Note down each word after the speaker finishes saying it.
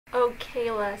Oh,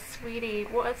 Kayla, sweetie,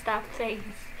 what is that face?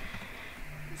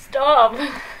 Stop!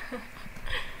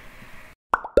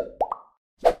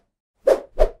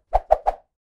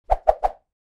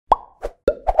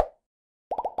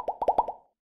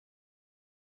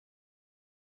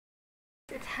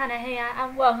 It's Hannah here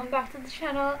and welcome back to the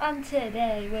channel, and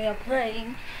today we are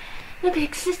playing the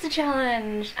Big Sister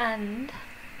Challenge, and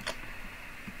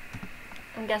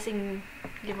I'm guessing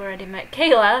you've already met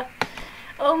Kayla.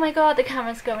 Oh my god, the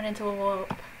camera's going into a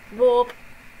warp. Warp.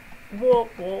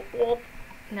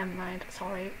 Never mind,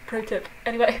 sorry. Pro tip.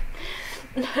 Anyway.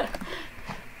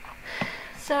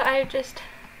 So I just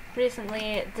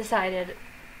recently decided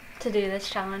to do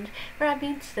this challenge where I've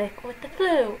been sick with the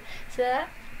flu. So that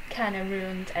kind of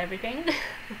ruined everything.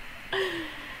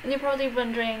 And you're probably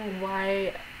wondering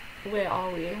where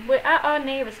are we? We're at our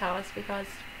neighbour's house because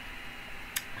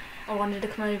I wanted to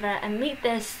come over and meet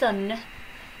their son,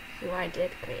 who I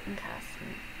did create and cast,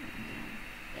 and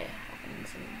it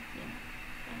happens,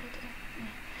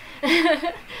 and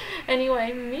yeah.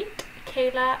 Anyway, meet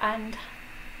Kayla and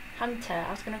Hunter. I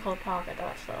was gonna call Parker,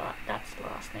 that's the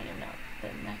last name, not the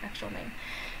actual name.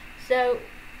 So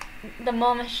the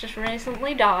mom has just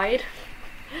recently died,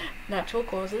 natural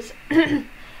causes.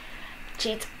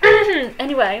 Cheat.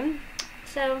 Anyway,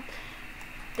 so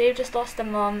they've just lost their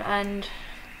mom, and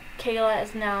Kayla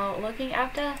is now looking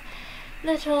after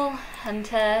little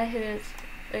Hunter, who's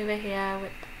over here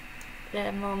with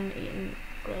their mom eating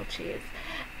grilled cheese.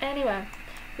 Anyway,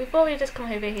 we thought we'd just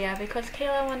come over here because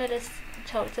Kayla wanted us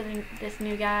to talk to this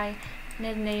new guy, and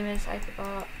his name is, I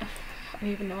forgot, I don't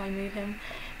even know I knew him,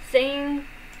 Saying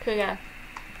Cougar.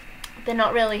 They're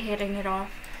not really hitting it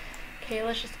off.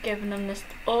 Kayla's just giving them this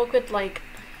awkward, like,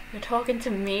 you're talking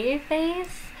to me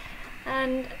face,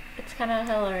 and it's kind of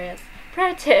hilarious.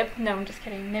 Pro tip, no, I'm just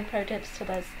kidding, no pro tips for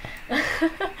this.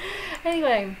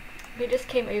 Anyway, we just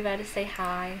came over to say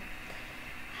hi.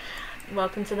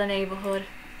 Welcome to the neighbourhood.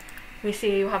 We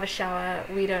see you have a shower,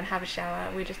 we don't have a shower,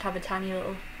 we just have a tiny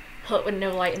little hut with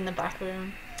no light in the back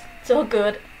room. It's all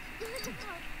good.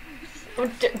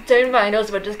 Don't mind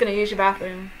us, we're just gonna use your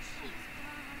bathroom.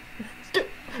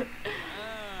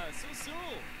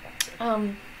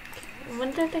 I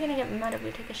wonder if they're gonna get mad if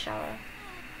we take a shower.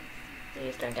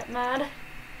 Please don't get mad.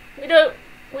 We don't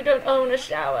own a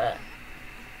shower.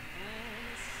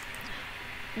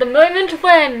 The moment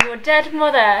when your dead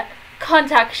mother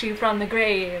contacts you from the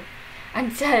grave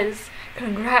and says,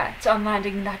 "Congrats on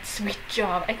landing that sweet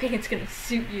job. I think it's gonna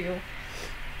suit you."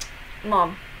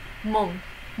 Mom.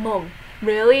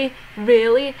 Really?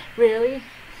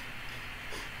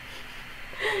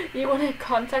 You want to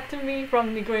contact me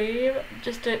from the grave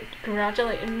just to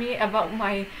congratulate me about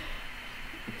my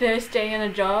first day in a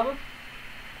job?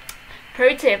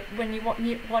 Pro tip, when you want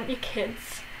your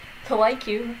kids to like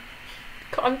you,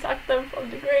 contact them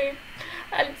from the grave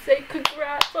and say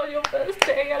congrats on your first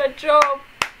day at a job.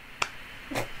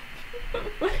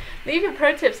 Leave your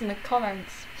pro tips in the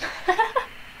comments.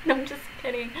 No, I'm just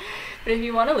kidding. But if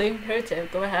you want to leave a pro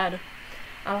tip, go ahead.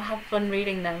 I'll have fun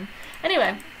reading them.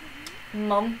 Anyway,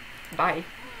 Mom, bye.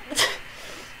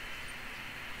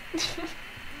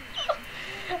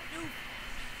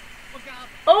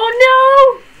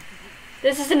 Oh no!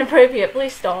 This is inappropriate,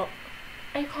 please stop.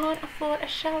 I can't afford a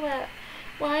shower.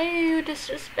 Why are you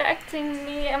disrespecting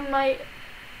me and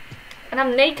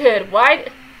I'm naked? Why?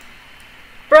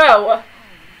 Bro!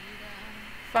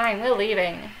 Fine, we're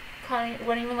leaving.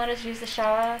 Won't even let us use the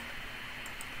shower?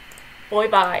 Boy,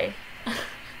 bye.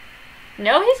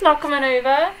 No, he's not coming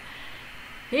over.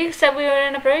 He said we were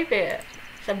inappropriate.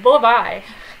 So boy, bye.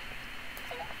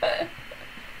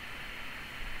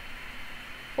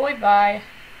 Boy, bye.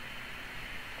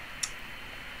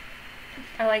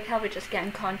 I like how we're just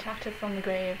getting contacted from the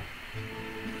grave.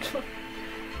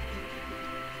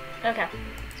 Okay.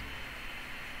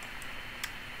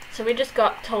 So we just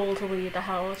got told to leave the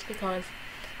house because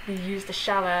we used the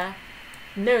shower.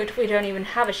 Note, we don't even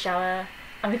have a shower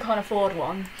and we can't afford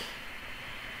one.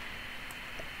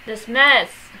 This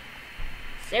mess.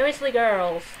 Seriously,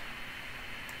 girls.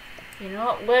 You're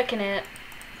not working it.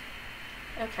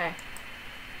 Okay.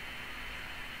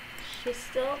 She's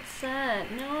still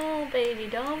upset. No, baby,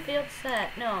 don't be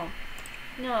upset. No.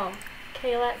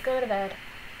 Kayla, go to bed.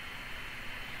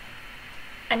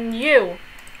 And you,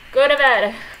 go to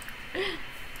bed.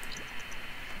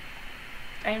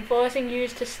 I am forcing you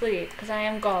to sleep because I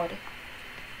am God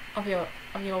of your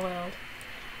world.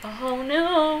 A whole new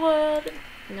world.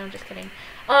 No, I'm just kidding.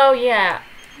 Oh yeah.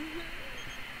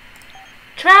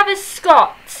 Travis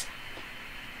Scott.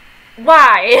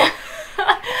 Why?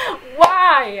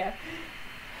 Why?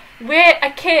 We're a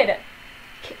kid.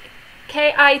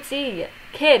 K-I-T.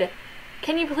 Kid,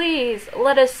 can you please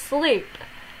let us sleep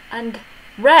and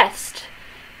rest?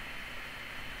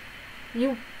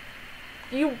 You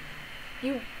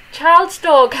child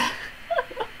stalk.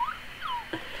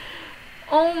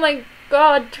 Oh my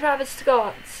god, Travis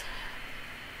Scott.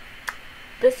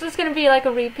 This is gonna be like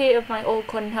a repeat of my old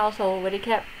cousin household where he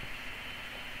kept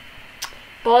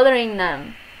bothering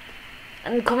them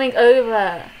and coming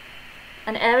over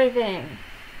and everything.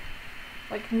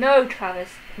 Like, no,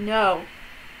 Travis, no.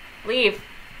 Leave.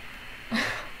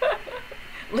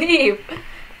 Leave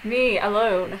me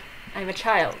alone. I'm a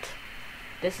child.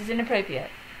 This is inappropriate.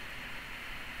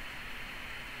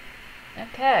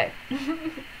 Okay.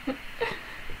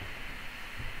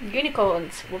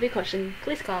 Unicorns, whoopee cushion,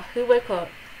 police car, who woke up?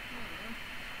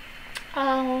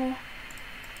 Oh.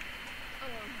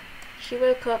 She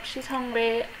woke up, she's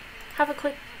hungry. Have a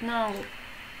quick, no.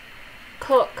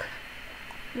 Cook.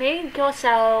 Make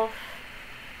yourself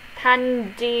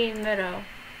pandimero.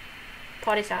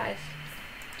 Party size.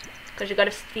 Because you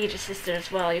gotta feed your sister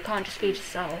as well, you can't just feed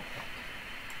yourself.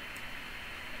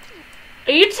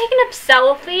 Are you taking a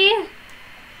selfie?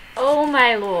 Oh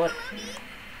my lord.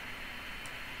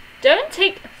 Don't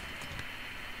take...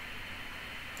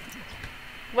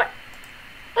 What?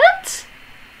 What?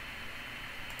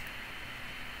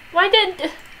 Why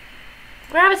did...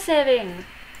 Grab a saving.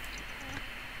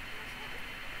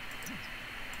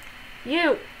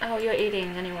 You! Oh, you're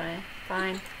eating anyway.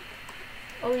 Fine.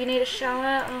 Oh, you need a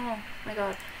shower? Oh my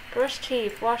god. Brush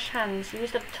teeth, wash hands,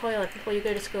 use the toilet before you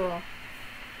go to school.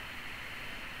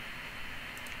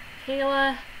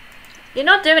 Kayla, you're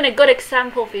not doing a good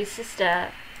example for your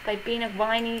sister by being a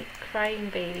whiny, crying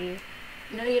baby.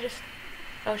 No, you just...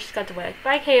 Oh, she's got to work.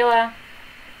 Bye, Kayla.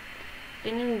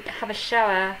 Didn't even have a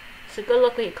shower, so good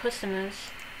luck with your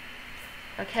customers.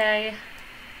 Okay.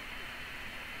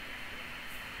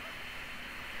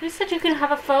 Who said you can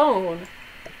have a phone?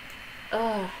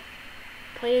 Ugh.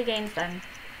 Play your games then.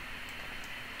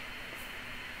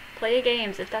 Play your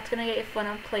games. If that's gonna get you fun,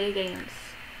 I'll play your games.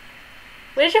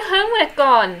 Where's your homework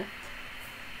gone?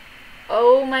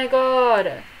 Oh my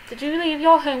god. Did you leave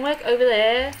your homework over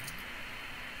there?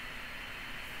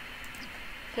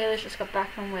 Kayla's just got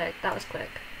back from work. That was quick.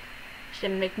 She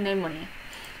didn't make no money.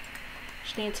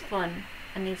 She needs fun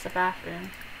and needs a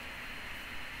bathroom.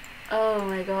 Oh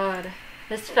my god.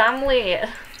 This family.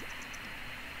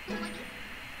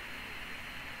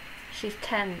 She's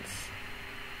tense.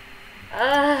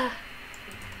 Ugh.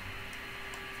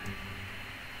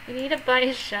 You need to buy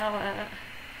a shower.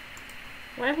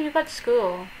 When have you got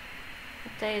school?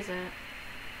 What day is it?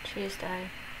 Tuesday.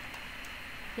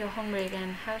 You're hungry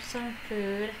again. Have some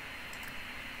food.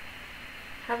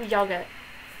 Have yogurt.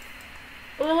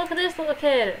 Oh, look at this little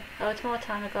kid. Oh, it's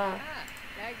Mortimer. Go.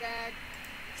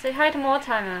 Say hi to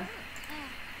Mortimer.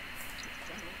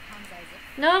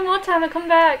 No, Mortimer, come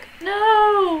back.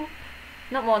 No!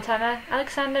 Not Mortimer.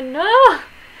 Alexander, no!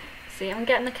 See, I'm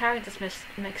getting the characters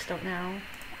mixed up now.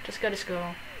 Just go to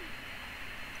school.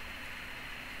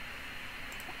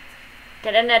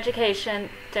 Get an education.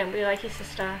 Don't be like your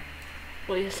sister.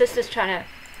 Well, your sister's trying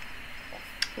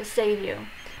to save you.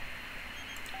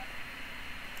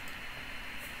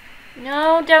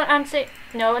 No, don't answer.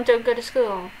 No, and don't go to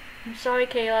school. I'm sorry,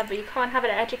 Kayla, but you can't have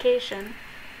an education.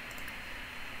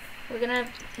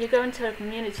 You're going to a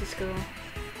community school.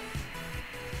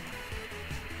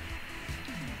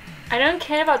 I don't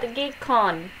care about the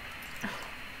GeekCon.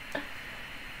 For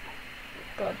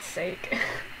God's sake.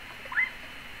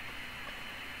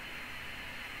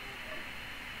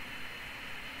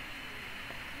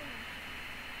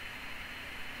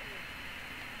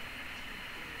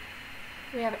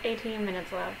 We have 18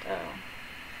 minutes left. Oh.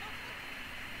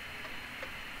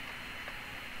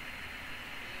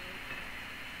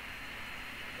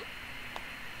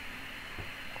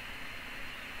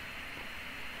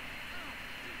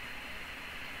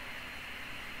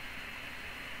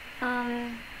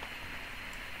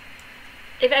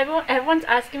 If everyone's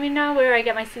asking me now where I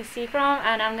get my CC from,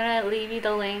 and I'm gonna leave you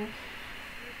the link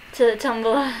to the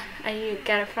Tumblr you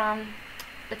get it from.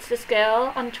 It's this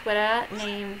girl on Twitter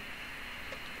named,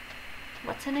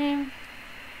 what's her name?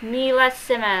 Mila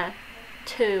Simmer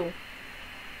 2,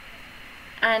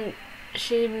 and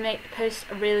she posts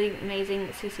really amazing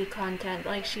CC content.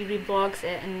 Like, she reblogs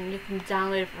it and you can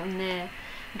download it from there.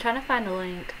 I'm trying to find the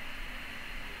link.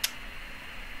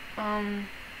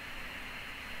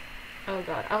 Oh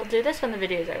god, I'll do this when the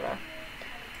video's over.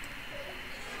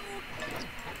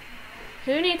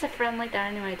 Who needs a friend like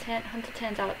that anyway? Hunter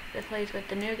turns out the plays with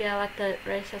the new girl at the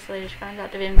recess later. She finds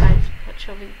out they've invited, but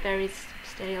she'll be very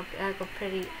steady up got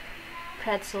pretty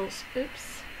pretzels.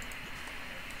 Oops.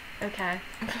 Okay.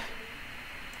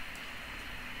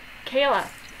 Kayla,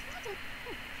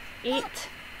 eat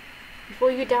before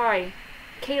you die.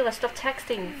 Kayla, stop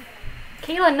texting.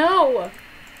 Kayla, no!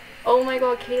 Oh my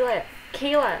god, Kayla.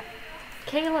 Kayla.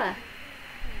 Kayla.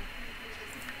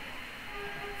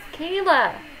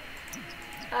 Kayla.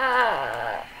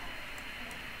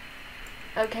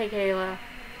 Okay, Kayla.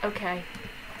 Okay.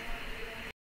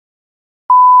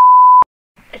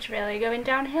 It's really going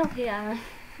downhill here.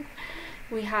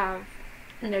 We have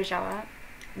no shower,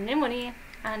 no money,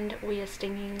 and we are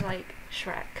stinging like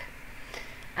Shrek.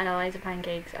 And Eliza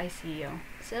Pancakes, I see you.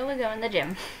 So we're going to the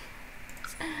gym.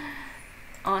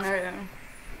 On our own.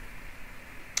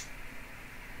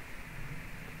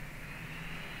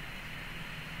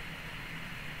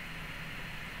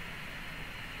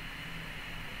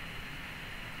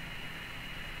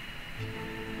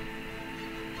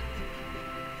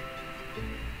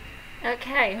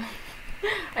 Okay.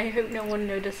 I hope no one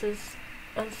notices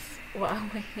us while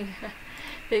we're here,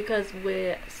 because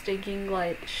we're stinking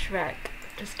like Shrek.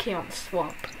 Just came out the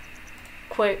swamp.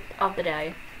 Quote of the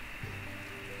day.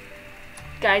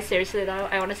 Guys, seriously though,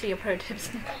 I want to see your pro tips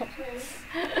in the comments.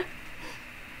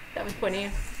 That was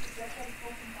funny.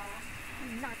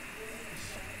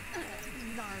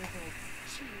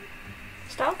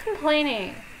 Stop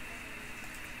complaining.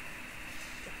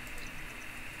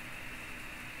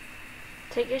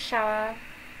 Take your shower.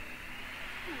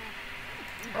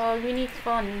 Oh, you need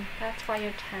fun. That's why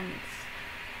you're tense.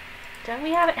 Don't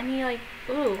we have any like...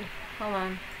 Ooh, hold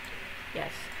on.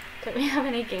 Yes. Don't we have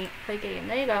any game? Play game.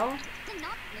 There you go.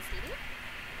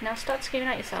 Now stop screaming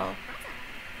at yourself.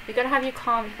 You gotta have you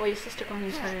calm before your sister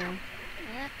comes home.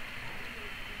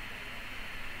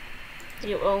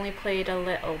 You only played a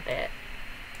little bit.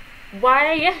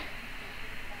 Why?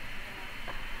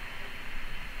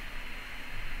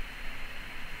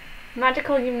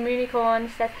 Magical unicorn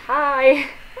says hi.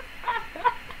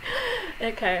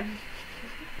 Okay.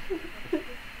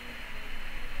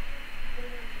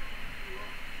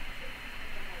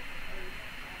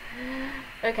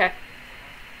 Okay.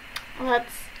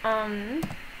 Let's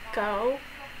go,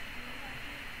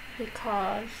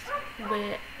 because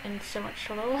we're in so much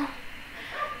trouble.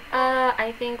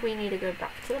 I think we need to go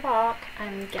back to the park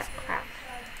and get crap.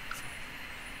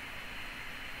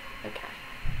 Okay.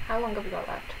 How long have we got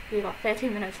left? We've got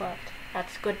 13 minutes left.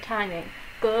 That's good timing.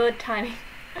 Good timing.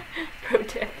 Pro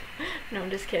tip. No, I'm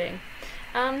just kidding.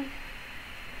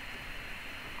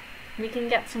 We can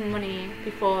get some money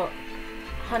before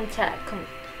Hunter comes.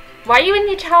 Why are you in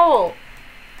your towel?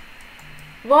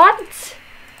 What?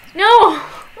 No!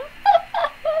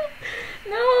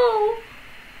 No!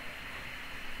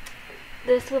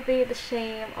 This will be the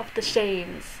shame of the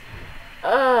shames.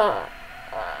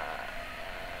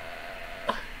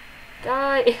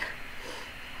 Die.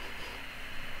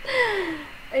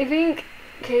 I think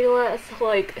Kayla has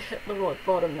like hit the rock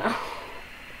bottom now.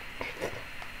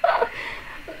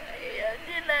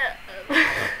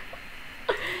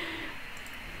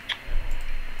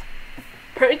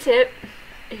 Pro tip,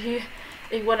 if you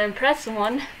want to impress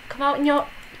someone, come out in your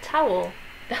towel.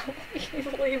 That will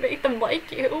easily make them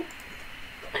like you.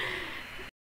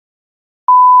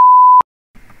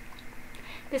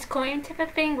 This coin tipper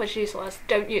thing was useless.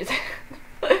 Don't use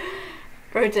it.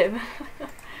 Pro tip.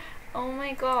 Oh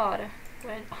my god.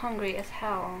 We're hungry as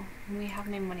hell and we have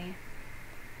no money.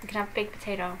 We can have baked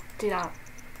potato. Do that.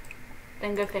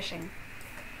 Then go fishing.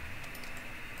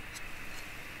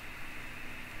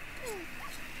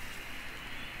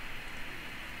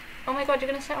 Oh my god, you're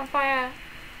gonna set on fire.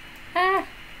 Ah!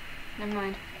 Never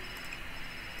mind.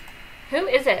 Who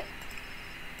is it?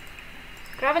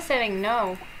 Grab a serving.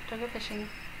 No. Don't go fishing.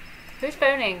 Who's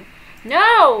phoning?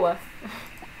 No!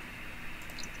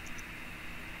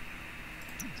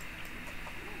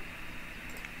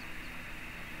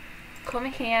 Come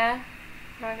here.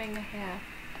 Driving here.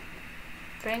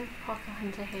 Bring Pocket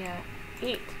Hunter here.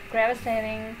 Eat. Grab a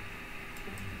serving.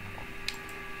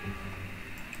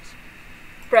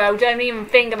 Bro, don't even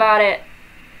think about it.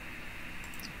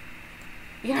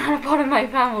 You're not a part of my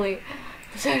family.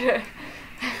 So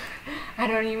I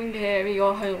don't even care if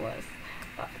you're homeless.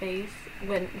 That face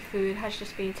when food has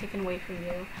just been taken away from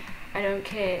you. I don't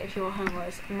care if you're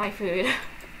homeless. My food.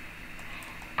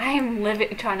 I am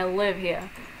trying to live here.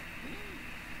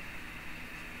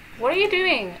 What are you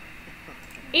doing?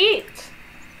 Eat!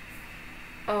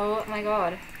 Oh my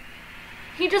god.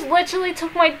 He just literally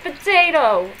took my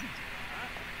potato!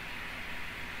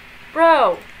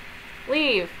 Bro!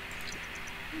 Leave!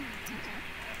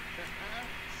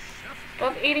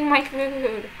 Stop eating my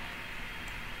food!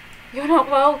 You're not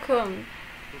welcome!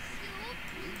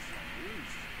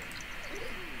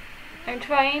 I'm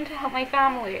trying to help my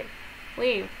family.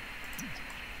 Leave.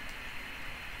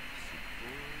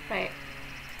 Right.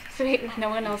 Sweet, no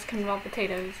one else can rob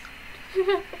potatoes.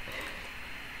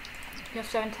 You're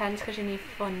so intense because you need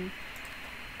fun.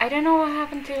 I don't know what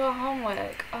happened to your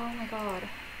homework. Oh my god.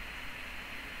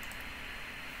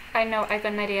 I know, I've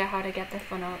got an idea how to get this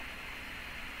one up.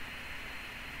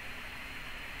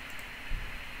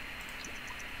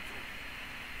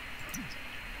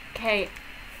 Okay.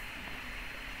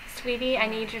 Sweetie, I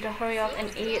need you to hurry up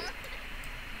and eat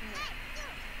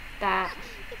that.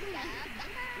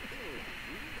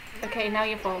 Okay, now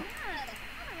you're full.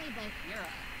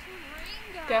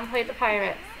 Go and play the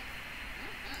pirate.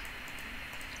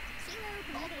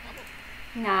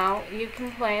 Now you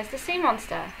can play as the sea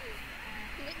monster.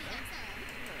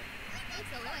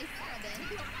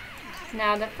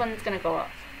 Now the fun's gonna go up.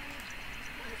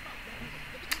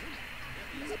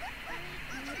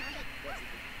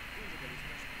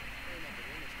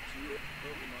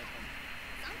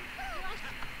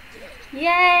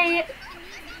 Yay!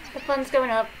 The fun's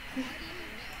going up.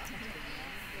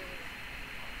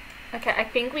 Okay, I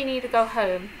think we need to go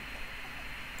home.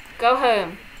 Go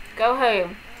home. Go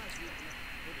home.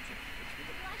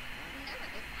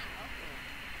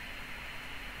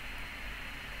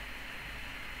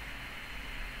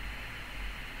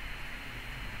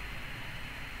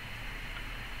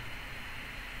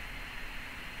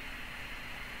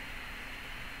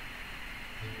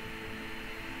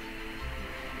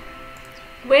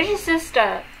 Where's your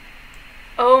sister?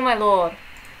 Oh my lord.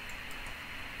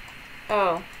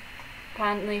 Oh.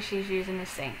 Apparently she's using the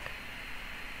sink.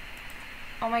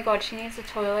 Oh my god, she needs a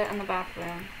toilet and the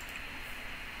bathroom.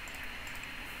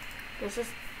 This is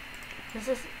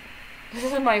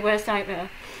my worst nightmare.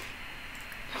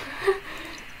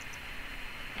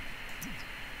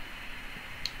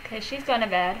 Okay, she's gone to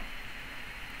bed.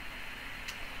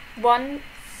 Once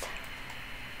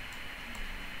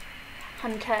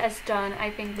Hunter is done, I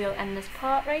think we'll end this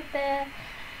part right there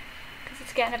because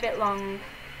it's getting a bit long.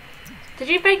 Did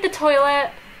you break the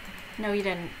toilet? No, you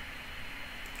didn't.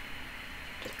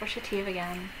 Just brush your teeth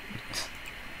again.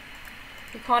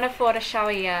 You can't afford a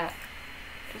shower yet.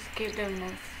 Just keep doing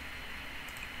this.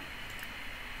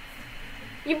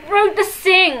 You broke the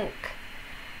sink!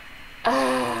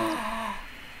 Ugh.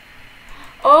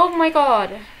 Oh my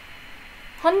god.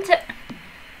 Hunter.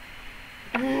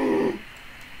 In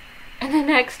the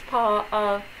next part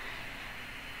of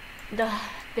the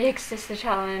Big Sister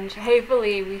Challenge,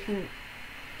 hopefully we can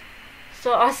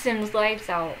sort our Sims lives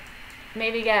out.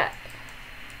 Maybe get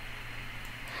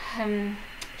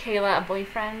Kayla a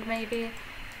boyfriend, maybe.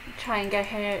 Try and get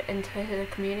her into her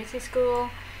community school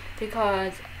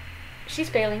because she's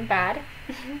failing bad.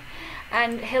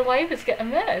 And her life is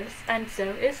getting worse, and so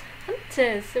is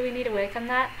Hunter's, so we need to work on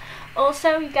that.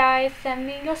 Also, you guys, send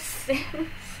me your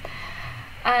Sims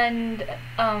and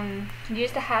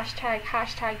use the hashtag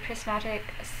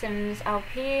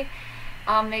 #PrismaticSimsLP.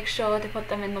 I'll make sure to put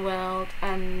them in the world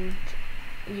and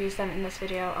use them in this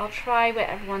video. I'll try with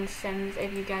everyone's Sims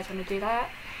if you guys want to do that.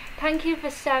 Thank you for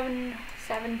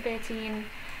 713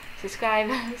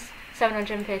 subscribers.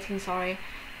 713, sorry.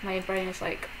 My brain is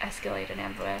like escalating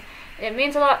everywhere. It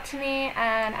means a lot to me,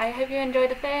 and I hope you enjoyed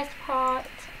the first part.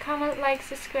 Comment, like,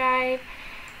 subscribe,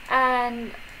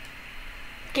 and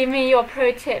give me your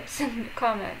pro tips in the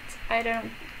comments. I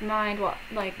don't mind what,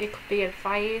 like, it could be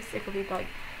advice, it could be like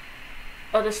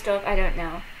other stuff, I don't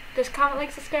know. Just comment,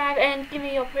 like, subscribe, and give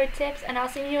me your pro tips, and I'll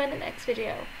see you in the next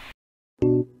video.